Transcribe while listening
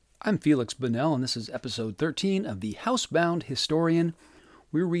I'm Felix Bunnell, and this is episode 13 of The Housebound Historian.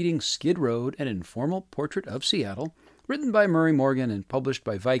 We're reading Skid Road, an informal portrait of Seattle, written by Murray Morgan and published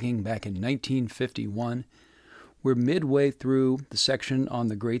by Viking back in 1951. We're midway through the section on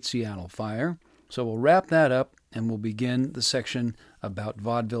the Great Seattle Fire, so we'll wrap that up and we'll begin the section about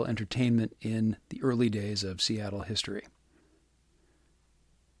vaudeville entertainment in the early days of Seattle history.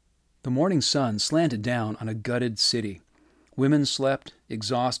 The morning sun slanted down on a gutted city. Women slept,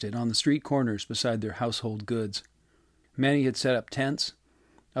 exhausted, on the street corners beside their household goods. Many had set up tents.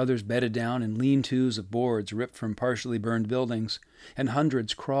 Others bedded down in lean-tos of boards ripped from partially burned buildings, and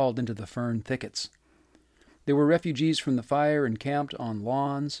hundreds crawled into the fern thickets. There were refugees from the fire encamped on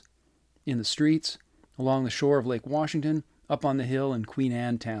lawns, in the streets, along the shore of Lake Washington, up on the hill in Queen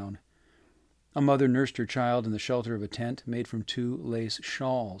Anne Town. A mother nursed her child in the shelter of a tent made from 2 lace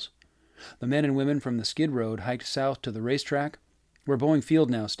shawls. The men and women from the Skid Road hiked south to the racetrack, where Boeing Field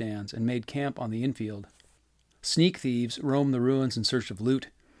now stands, and made camp on the infield. Sneak thieves roamed the ruins in search of loot.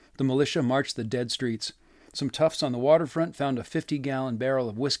 The militia marched the dead streets. Some toughs on the waterfront found a 50-gallon barrel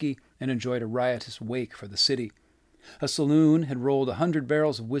of whiskey and enjoyed a riotous wake for the city. A saloon had rolled 100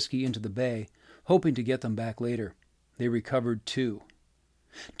 barrels of whiskey into the bay, hoping to get them back later. They recovered 2.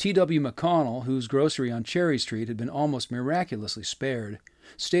 T.W. McConnell, whose grocery on Cherry Street had been almost miraculously spared,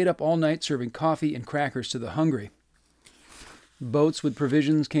 stayed up all night serving coffee and crackers to the hungry. Boats with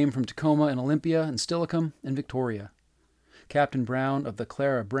provisions came from Tacoma and Olympia and Steilacoom and Victoria. Captain Brown of the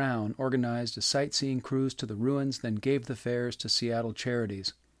Clara Brown organized a sightseeing cruise to the ruins, then gave the fares to Seattle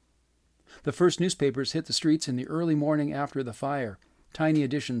charities. The first newspapers hit the streets in the early morning after the fire, tiny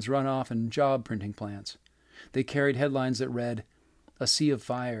editions run off in job printing plants. They carried headlines that read, "A Sea of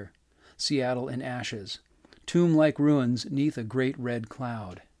Fire, Seattle in Ashes, Tomb-like Ruins 'neath a Great Red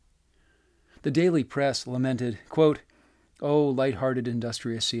Cloud." The daily press lamented, quote, "Oh, light-hearted,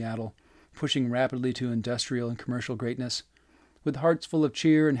 industrious Seattle, pushing rapidly to industrial and commercial greatness, with hearts full of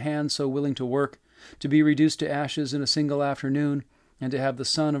cheer and hands so willing to work, to be reduced to ashes in a single afternoon, and to have the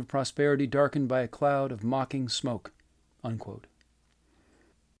sun of prosperity darkened by a cloud of mocking smoke." Unquote.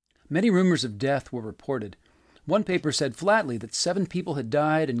 Many rumors of death were reported. One paper said flatly that 7 people had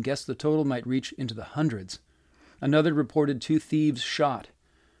died and guessed the total might reach into the hundreds. Another reported 2 thieves shot.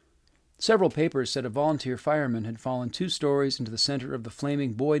 Several papers said a volunteer fireman had fallen 2 stories into the center of the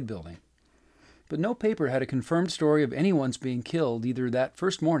flaming Boyd building. But no paper had a confirmed story of anyone's being killed either that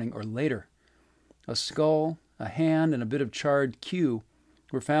first morning or later. A skull, a hand, and a bit of charred Q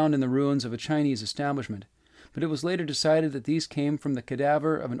were found in the ruins of a Chinese establishment, but it was later decided that these came from the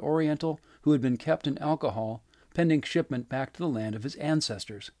cadaver of an Oriental who had been kept in alcohol pending shipment back to the land of his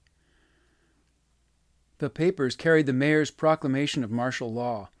ancestors. The papers carried the mayor's proclamation of martial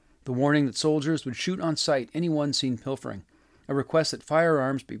law, the warning that soldiers would shoot on sight anyone seen pilfering, a request that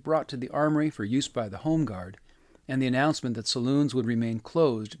firearms be brought to the armory for use by the Home Guard, and the announcement that saloons would remain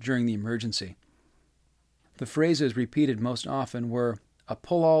closed during the emergency. The phrases repeated most often were, "a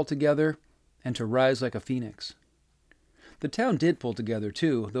pull all together," and "to rise like a phoenix." The town did pull together,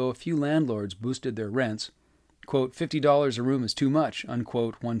 too, though a few landlords boosted their rents. Quote, $50 a room is too much,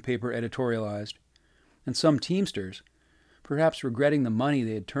 unquote, one paper editorialized. And some Teamsters, perhaps regretting the money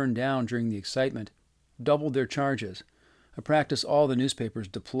they had turned down during the excitement, doubled their charges, a practice all the newspapers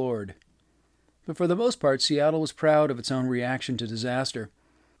deplored. But for the most part, Seattle was proud of its own reaction to disaster.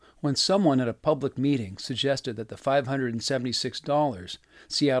 When someone at a public meeting suggested that the $576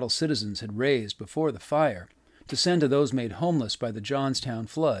 Seattle citizens had raised before the fire to send to those made homeless by the Johnstown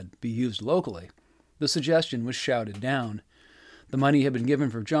flood be used locally, the suggestion was shouted down. The money had been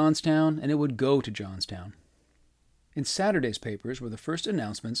given for Johnstown, and it would go to Johnstown. In Saturday's papers were the first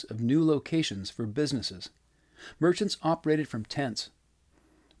announcements of new locations for businesses. Merchants operated from tents.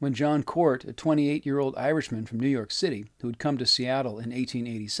 When John Court, a 28-year-old Irishman from New York City who had come to Seattle in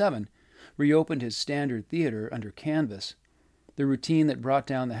 1887, reopened his Standard Theater under canvas, the routine that brought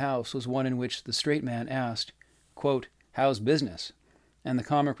down the house was one in which the straight man asked, quote, "How's business?" And the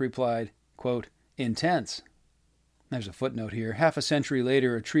comic replied, quote, "Intense." There's a footnote here. Half a century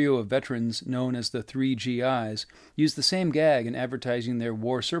later, a trio of veterans known as the 3 GIs used the same gag in advertising their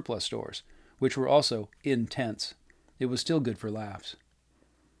war surplus stores, which were also intense. It was still good for laughs.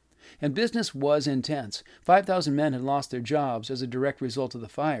 And business was intense. 5,000 men had lost their jobs as a direct result of the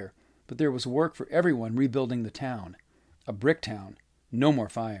fire, but there was work for everyone rebuilding the town. A brick town. No more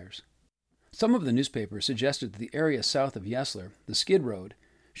fires. Some of the newspapers suggested that the area south of Yesler, the Skid Road,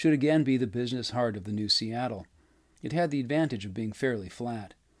 should again be the business heart of the new Seattle. It had the advantage of being fairly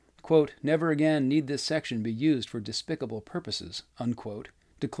flat. Quote, "Never again need this section be used for despicable purposes," unquote,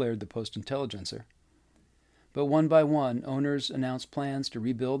 declared the Post-Intelligencer. But one by one, owners announced plans to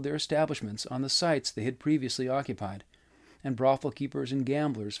rebuild their establishments on the sites they had previously occupied, and brothel keepers and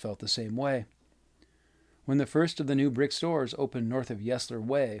gamblers felt the same way. When the first of the new brick stores opened north of Yesler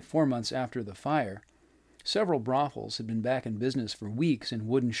Way 4 months after the fire, several brothels had been back in business for weeks in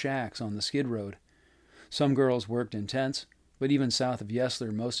wooden shacks on the skid road. Some girls worked in tents, but even south of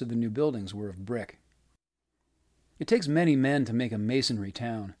Yesler, most of the new buildings were of brick. It takes many men to make a masonry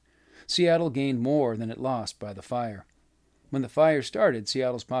town. Seattle gained more than it lost by the fire. When the fire started,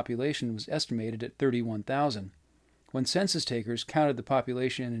 Seattle's population was estimated at 31,000. When census takers counted the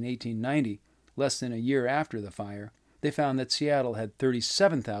population in 1890, less than a year after the fire, they found that Seattle had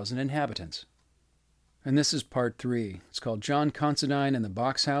 37,000 inhabitants. And this is part 3. It's called John Considine and the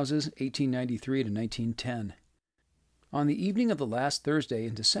Box Houses, 1893 to 1910. On the evening of the last Thursday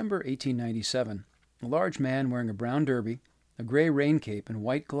in December 1897, a large man wearing a brown derby, a gray rain cape and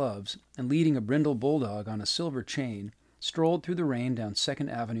white gloves, and leading a brindle bulldog on a silver chain, strolled through the rain down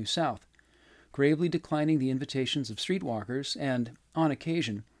 2nd Avenue South, gravely declining the invitations of streetwalkers and, on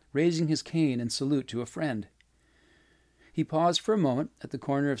occasion, raising his cane in salute to a friend. He paused for a moment at the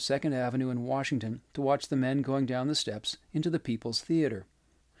corner of 2nd Avenue and Washington to watch the men going down the steps into the People's Theater.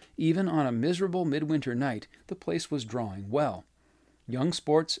 Even on a miserable midwinter night, the place was drawing well. Young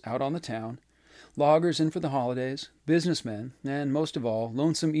sports out on the town, loggers in for the holidays, businessmen, and most of all,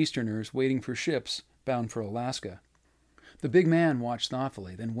 lonesome Easterners waiting for ships bound for Alaska. The big man watched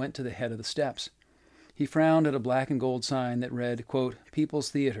thoughtfully, then went to the head of the steps. He frowned at a black and gold sign that read, quote, People's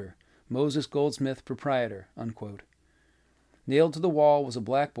Theater, Moses Goldsmith, Proprietor, unquote. Nailed to the wall was a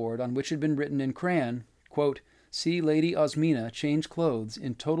blackboard on which had been written in crayon, quote, See Lady Osmina change clothes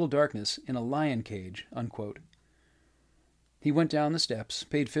in total darkness in a lion cage, unquote. He went down the steps,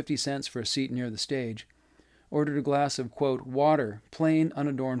 paid 50 cents for a seat near the stage, ordered a glass of, quote, water, plain,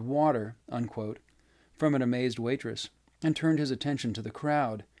 unadorned water, unquote, from an amazed waitress, and turned his attention to the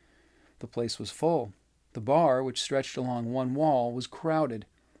crowd. The place was full. The bar, which stretched along one wall, was crowded.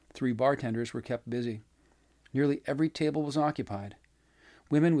 3 bartenders were kept busy. Nearly every table was occupied.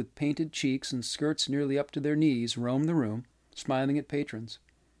 Women with painted cheeks and skirts nearly up to their knees roamed the room, smiling at patrons.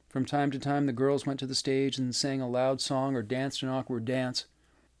 From time to time the girls went to the stage and sang a loud song or danced an awkward dance.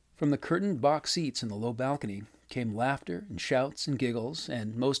 From the curtained box seats in the low balcony came laughter and shouts and giggles,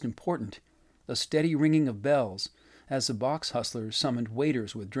 and, most important, a steady ringing of bells as the box hustlers summoned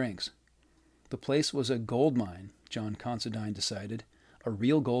waiters with drinks. The place was a gold mine, John Considine decided, a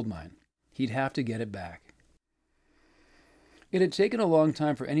real gold mine. He'd have to get it back. It had taken a long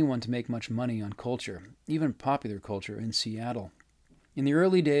time for anyone to make much money on culture, even popular culture, in Seattle. In the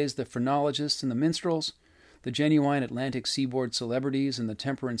early days, the phrenologists and the minstrels, the genuine Atlantic seaboard celebrities and the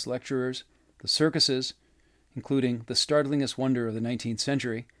temperance lecturers, the circuses, including the startlingest wonder of the 19th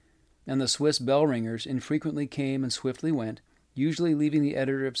century, and the Swiss bell ringers infrequently came and swiftly went, usually leaving the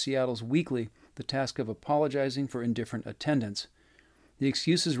editor of Seattle's Weekly the task of apologizing for indifferent attendance. The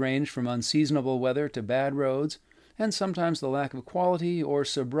excuses ranged from unseasonable weather to bad roads, and sometimes the lack of quality or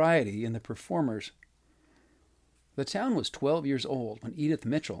sobriety in the performers. The town was 12 years old when Edith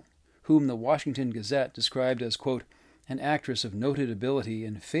Mitchell, whom the Washington Gazette described as, quote, an actress of noted ability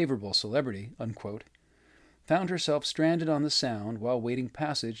and favorable celebrity, unquote, found herself stranded on the Sound while waiting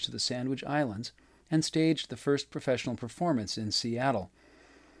passage to the Sandwich Islands and staged the first professional performance in Seattle.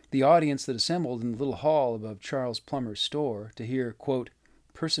 The audience that assembled in the little hall above Charles Plummer's store to hear, quote,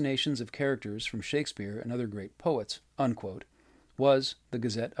 personations of characters from Shakespeare and other great poets, unquote, was, the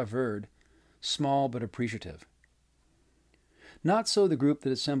Gazette averred, small but appreciative. Not so the group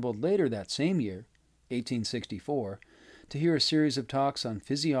that assembled later that same year, 1864, to hear a series of talks on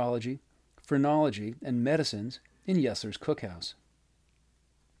physiology, phrenology, and medicines in Yesler's cookhouse.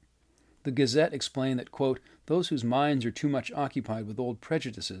 The Gazette explained that, quote, those whose minds are too much occupied with old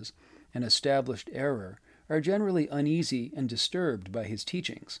prejudices and established error are generally uneasy and disturbed by his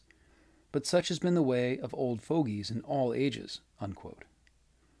teachings, but such has been the way of old fogies in all ages, unquote.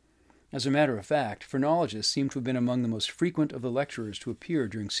 As a matter of fact, phrenologists seem to have been among the most frequent of the lecturers to appear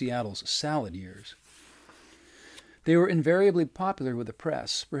during Seattle's salad years. They were invariably popular with the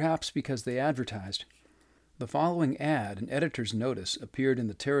press, perhaps because they advertised. The following ad, an editor's notice, appeared in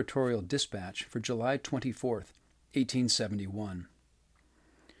the Territorial Dispatch for July 24th, 1871.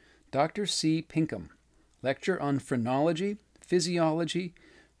 Dr. C. Pinkham, lecture on phrenology, physiology,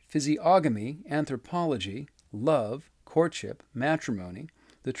 physiognomy, anthropology, love, courtship, matrimony,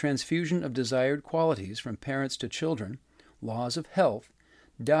 the transfusion of desired qualities from parents to children, laws of health,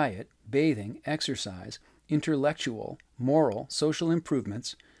 diet, bathing, exercise, intellectual, moral, social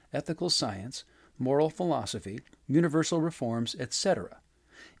improvements, ethical science, moral philosophy, universal reforms, etc.,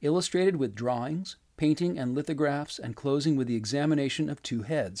 illustrated with drawings, painting and lithographs, and closing with the examination of 2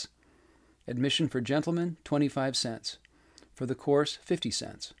 heads. Admission for gentlemen, 25 cents. For the course, 50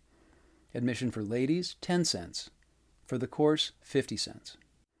 cents. Admission for ladies, 10 cents. For the course, 50 cents.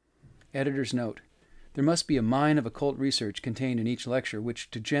 Editor's note: there must be a mine of occult research contained in each lecture, which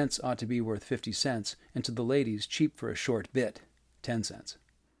to gents ought to be worth 50 cents, and to the ladies cheap for a short bit, 10 cents.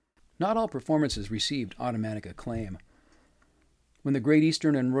 Not all performances received automatic acclaim. When the Great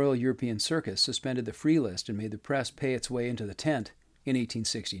Eastern and Royal European Circus suspended the free list and made the press pay its way into the tent in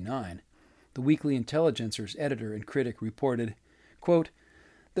 1869, the Weekly Intelligencer's editor and critic reported, quote,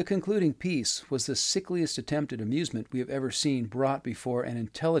 "The concluding piece was the sickliest attempt at amusement we have ever seen brought before an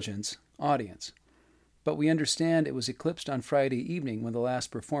intelligence audience. But we understand it was eclipsed on Friday evening when the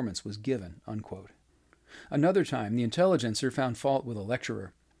last performance was given," unquote. Another time, the Intelligencer found fault with a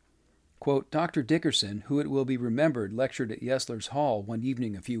lecturer. Quote, "Dr. Dickerson, who it will be remembered lectured at Yesler's Hall one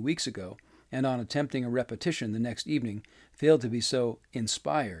evening a few weeks ago, and on attempting a repetition the next evening failed to be so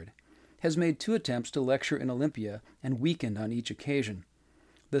inspired, has made 2 attempts to lecture in Olympia and weakened on each occasion.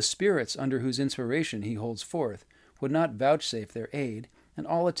 The spirits under whose inspiration he holds forth would not vouchsafe their aid, and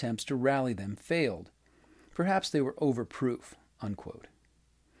all attempts to rally them failed. Perhaps they were overproof," unquote.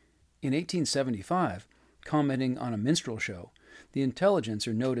 In 1875, commenting on a minstrel show, the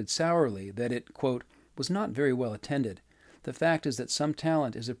Intelligencer noted sourly that it, quote, "was not very well attended. The fact is that some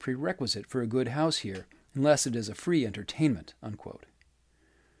talent is a prerequisite for a good house here, unless it is a free entertainment," unquote.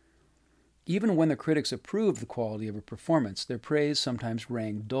 Even when the critics approved the quality of a performance, their praise sometimes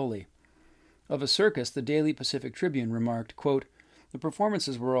rang dully. Of a circus, the Daily Pacific Tribune remarked, quote, "The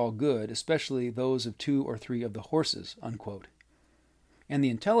performances were all good, especially those of 2 or 3 of the horses," unquote. And the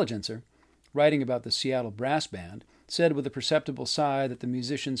Intelligencer, writing about the Seattle Brass Band, said with a perceptible sigh that the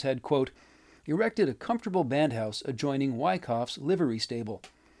musicians had, quote, "erected a comfortable bandhouse adjoining Wyckoff's livery stable.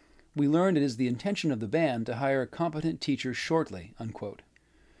 We learned it is the intention of the band to hire a competent teacher shortly," unquote.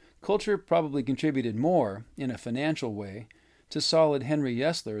 Culture probably contributed more, in a financial way, to solid Henry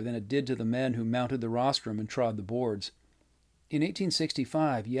Yesler than it did to the men who mounted the rostrum and trod the boards. In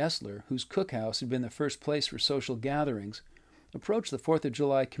 1865, Yesler, whose cookhouse had been the first place for social gatherings, approached the 4th of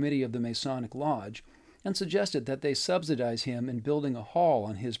July Committee of the Masonic Lodge and suggested that they subsidize him in building a hall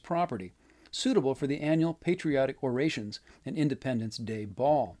on his property, suitable for the annual patriotic orations and Independence Day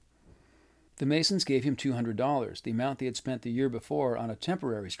ball. The Masons gave him $200, the amount they had spent the year before on a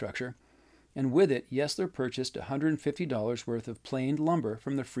temporary structure, and with it Yesler purchased $150 worth of planed lumber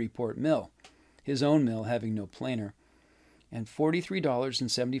from the Freeport Mill, his own mill having no planer, and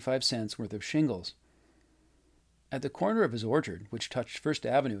 $43.75 worth of shingles. At the corner of his orchard, which touched First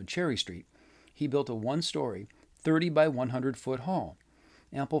Avenue and Cherry Street, he built a 1-story, 30 by 100-foot hall,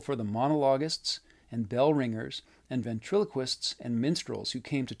 ample for the monologists and bell ringers and ventriloquists and minstrels who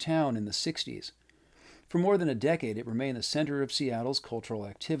came to town in the 60s. For more than a decade, it remained the center of Seattle's cultural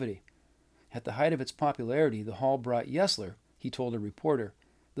activity. At the height of its popularity, the hall brought Yesler, he told a reporter,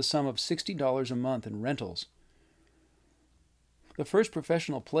 the sum of $60 a month in rentals. The first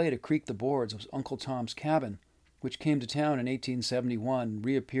professional play to creak the boards was Uncle Tom's Cabin, which came to town in 1871 and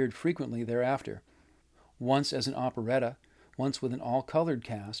reappeared frequently thereafter, once as an operetta, once with an all-colored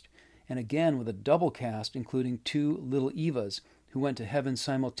cast, and again with a double cast including 2 little Evas who went to heaven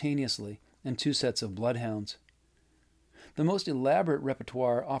simultaneously and 2 sets of bloodhounds. The most elaborate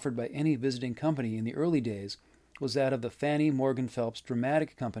repertoire offered by any visiting company in the early days was that of the Fannie Morgan Phelps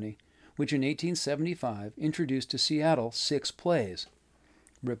Dramatic Company, which in 1875 introduced to Seattle 6 plays: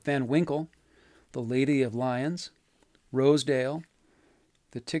 Rip Van Winkle, The Lady of Lyons, Rosedale,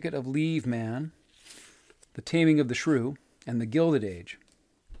 The Ticket of Leave Man, The Taming of the Shrew, and The Gilded Age,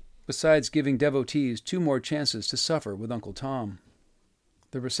 besides giving devotees 2 more chances to suffer with Uncle Tom.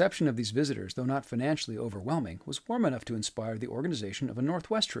 The reception of these visitors, though not financially overwhelming, was warm enough to inspire the organization of a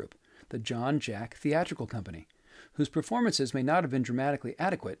Northwest troupe, the John Jack Theatrical Company, whose performances may not have been dramatically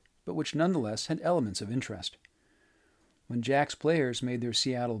adequate, but which nonetheless had elements of interest. When Jack's players made their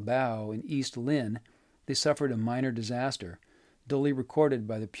Seattle bow in East Lynne, they suffered a minor disaster, dully recorded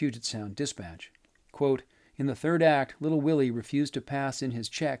by the Puget Sound Dispatch. Quote, "In the 3rd act, little Willie refused to pass in his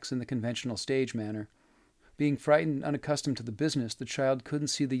checks in the conventional stage manner. Being frightened and unaccustomed to the business, the child couldn't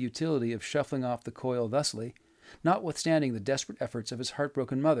see the utility of shuffling off the coil thusly, notwithstanding the desperate efforts of his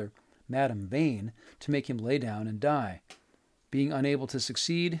heartbroken mother, Madame Vane, to make him lay down and die. Being unable to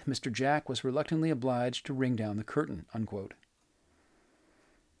succeed, Mr. Jack was reluctantly obliged to ring down the curtain," unquote.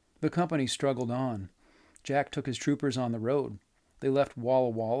 The company struggled on. Jack took his troopers on the road. They left Walla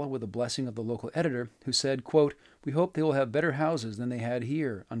Walla with a blessing of the local editor, who said, quote, "We hope they will have better houses than they had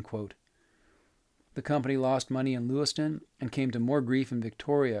here," unquote. The company lost money in Lewiston and came to more grief in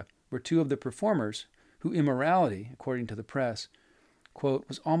Victoria, were two of the performers who immorality, according to the press, quote,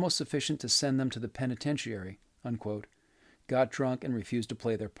 was almost sufficient to send them to the penitentiary, unquote, got drunk and refused to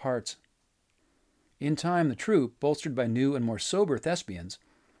play their parts. In time, the troupe, bolstered by new and more sober thespians,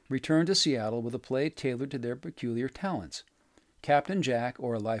 returned to Seattle with a play tailored to their peculiar talents, Captain Jack,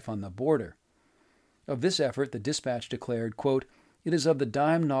 or A Life on the Border. Of this effort, the Dispatch declared, quote, it is of the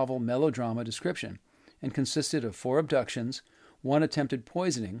dime novel melodrama description and consisted of 4 abductions, 1 attempted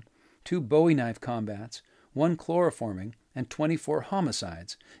poisoning, 2 Bowie knife combats, 1 chloroforming, and 24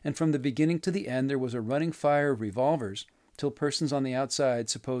 homicides, and from the beginning to the end there was a running fire of revolvers till persons on the outside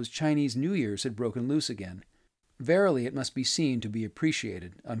supposed Chinese New Year's had broken loose again. Verily it must be seen to be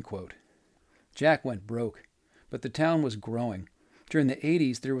appreciated, unquote. Jack went broke, but the town was growing. During the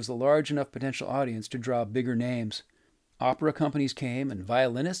 80s there was a large enough potential audience to draw bigger names. Opera companies came, and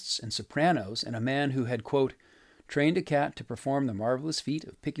violinists and sopranos, and a man who had, quote, trained a cat to perform the marvelous feat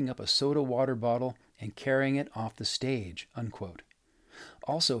of picking up a soda water bottle and carrying it off the stage, unquote.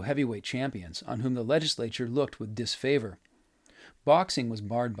 Also heavyweight champions, on whom the legislature looked with disfavor. Boxing was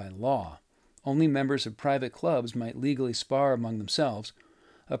barred by law. Only members of private clubs might legally spar among themselves,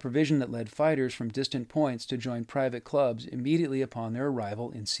 a provision that led fighters from distant points to join private clubs immediately upon their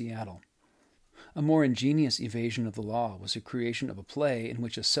arrival in Seattle. A more ingenious evasion of the law was the creation of a play in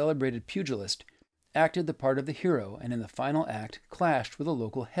which a celebrated pugilist acted the part of the hero and in the final act clashed with a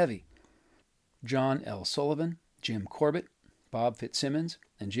local heavy. John L. Sullivan, Jim Corbett, Bob Fitzsimmons,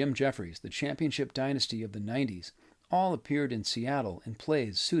 and Jim Jeffries, the championship dynasty of the 90s, all appeared in Seattle in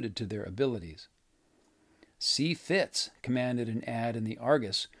plays suited to their abilities. "See Fitz," commanded an ad in the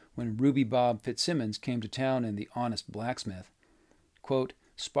Argus when Ruby Bob Fitzsimmons came to town in The Honest Blacksmith. Quote,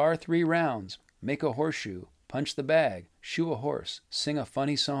 spar 3 rounds, make a horseshoe, punch the bag, shoe a horse, sing a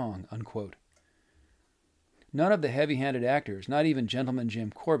funny song, unquote. None of the heavy-handed actors, not even Gentleman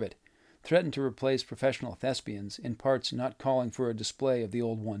Jim Corbett, threatened to replace professional thespians in parts not calling for a display of the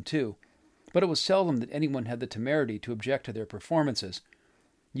old 1-2, but it was seldom that anyone had the temerity to object to their performances.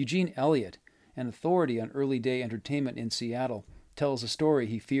 Eugene Elliott, an authority on early-day entertainment in Seattle, tells a story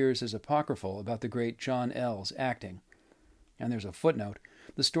he fears is apocryphal about the great John L's acting. And there's a footnote.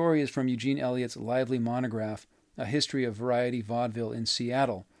 The story is from Eugene Elliott's lively monograph, A History of Variety Vaudeville in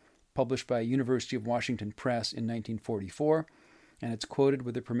Seattle, published by University of Washington Press in 1944, and it's quoted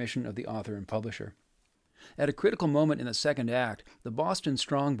with the permission of the author and publisher. At a critical moment in the second act, the Boston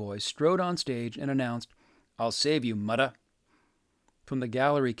Strong Boys strode on stage and announced, "I'll save you, mutta." From the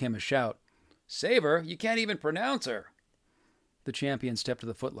gallery came a shout, "Save her? You can't even pronounce her." The champion stepped to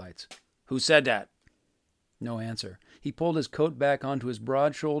the footlights. "Who said that?" No answer. He pulled his coat back onto his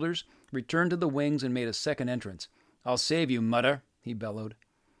broad shoulders, returned to the wings, and made a second entrance. "I'll save you, mutta," he bellowed.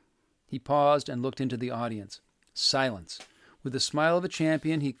 He paused and looked into the audience. Silence. With the smile of a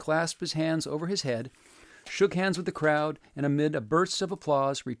champion, he clasped his hands over his head, shook hands with the crowd, and amid a burst of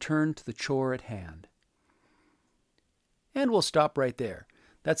applause, returned to the chore at hand. And we'll stop right there.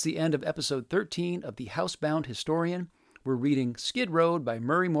 That's the end of episode 13 of The Housebound Historian. We're reading Skid Road by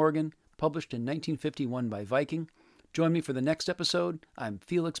Murray Morgan, published in 1951 by Viking. Join me for the next episode. I'm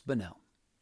Felix Bunnell.